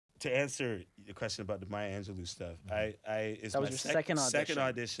to answer your question about the Maya Angelou stuff, it's That my was your second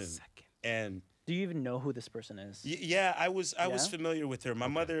audition. And do you even know who this person is? yeah, I was familiar with her. My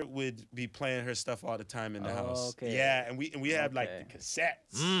mother would be playing her stuff all the time in the house. Okay. Yeah, and we had like the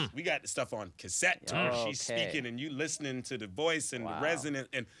cassettes. We got the stuff on cassette too. She's speaking and you listening to the voice and the resonance.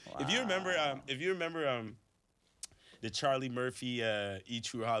 And if you remember the Charlie Murphy E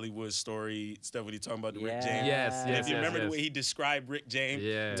True Hollywood story stuff when he talking about the Rick James. Yes. If you remember the way he described Rick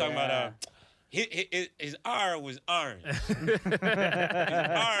James, talking about his R was orange. His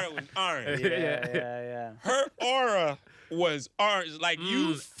R was orange. Yeah. Her aura was orange. Like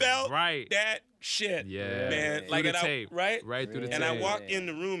you felt that shit. Yeah. Man. Through like the tape. Right through the tape. And I walk in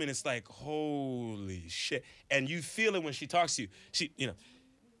the room and it's like, holy shit. And you feel it when she talks to you. She,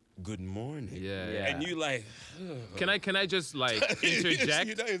 good morning. Yeah. And you like, Can I just like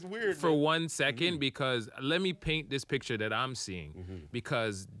interject it's weird, for 1 second? Because let me paint this picture that I'm seeing.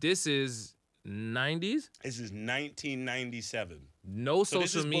 Because this is 90s. This is 1997. No So social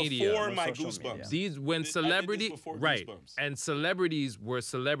this is media. before my Goosebumps. These when celebrity and celebrities were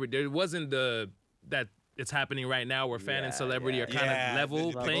celebrity. There wasn't that it's happening right now where fan and celebrity are kind of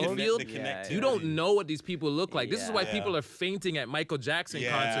level playing field. You don't know what these people look like. This is why people are fainting at Michael Jackson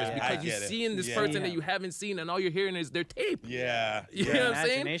concerts, because you're seeing this person that you haven't seen and all you're hearing is their tape. You know what I'm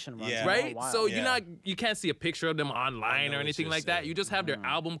saying? Right? So you can't see a picture of them online or anything like that. You just have their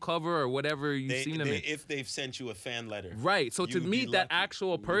album cover or whatever you've seen them in. If they've sent you a fan letter. Right. So to meet that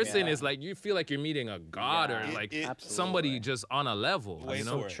actual person is like you feel like you're meeting a god or like somebody just on a level. Wait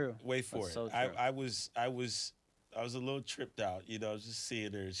for it. True. Wait for it. I was a little tripped out, I was just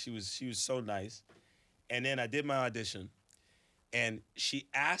seeing her. She was so nice. And then I did my audition and she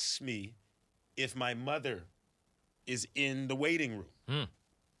asked me if my mother is in the waiting room.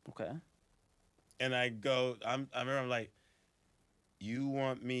 Okay. And I go, I remember I'm like, you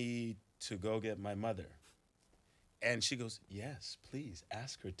want me to go get my mother? And she goes, yes, please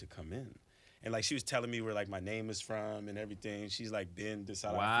ask her to come in. And like she was telling me where like my name is from and everything. She's like been to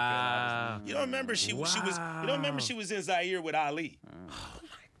South Africa. You don't remember she was in Zaire with Ali. Oh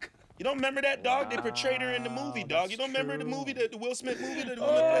my God. You don't remember that, dog? They portrayed her in the movie, dog. You don't remember the movie, the Will Smith movie? The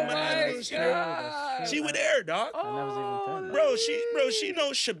she was there, dog. Bro, she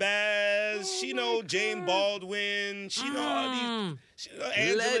knows Shabazz. She know Jane Baldwin. She know all these. She know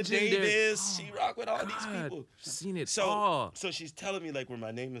Angela Davis. She rock with all these people. Seen it all. So she's telling me like where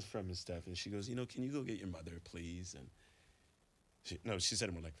my name is from and stuff, and she goes, can you go get your mother, please? And she said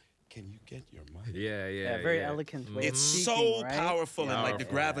it more like, can you get your mother? Yeah, very elegant way of It's speaking, so right? powerful and like the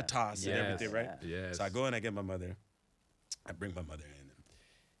gravitas and everything, right? Yes. So I go and I get my mother. I bring my mother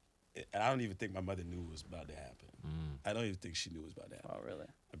in. And I don't even think my mother knew what was about to happen. I don't even think she knew what was about to happen. Oh, really?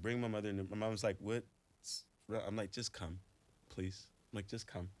 I bring my mother in. My mom was like, what? I'm like, just come, please. I'm like, just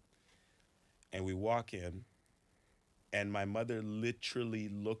come. And we walk in. And my mother literally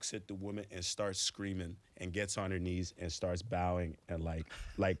looks at the woman and starts screaming and gets on her knees and starts bowing and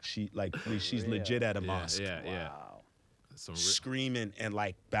she's legit at a mosque. Wow. Screaming and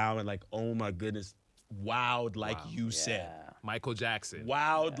like bowing like, oh my goodness, wowed like you said. Michael Jackson.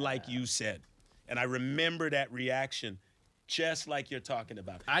 Wowed like you said. And I remember that reaction just like you're talking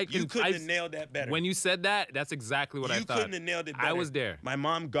about. You couldn't have nailed that better. When you said that, that's exactly what I thought. You couldn't have nailed it better. I was there. My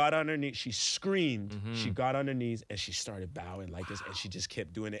mom got on her knees. She screamed. She got on her knees, and she started bowing like this, and she just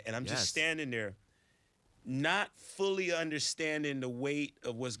kept doing it. And I'm just standing there, not fully understanding the weight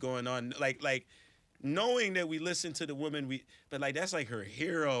of what's going on. Like knowing that we listen to the woman, but like that's like her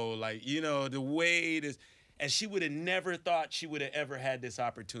hero. Like, the way it is. And she would have never thought she would have ever had this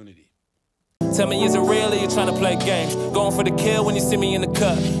opportunity. Tell me, is it real or you trying to play games? Going for the kill when you see me in the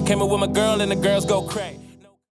cut. Came in with my girl and the girls go crazy.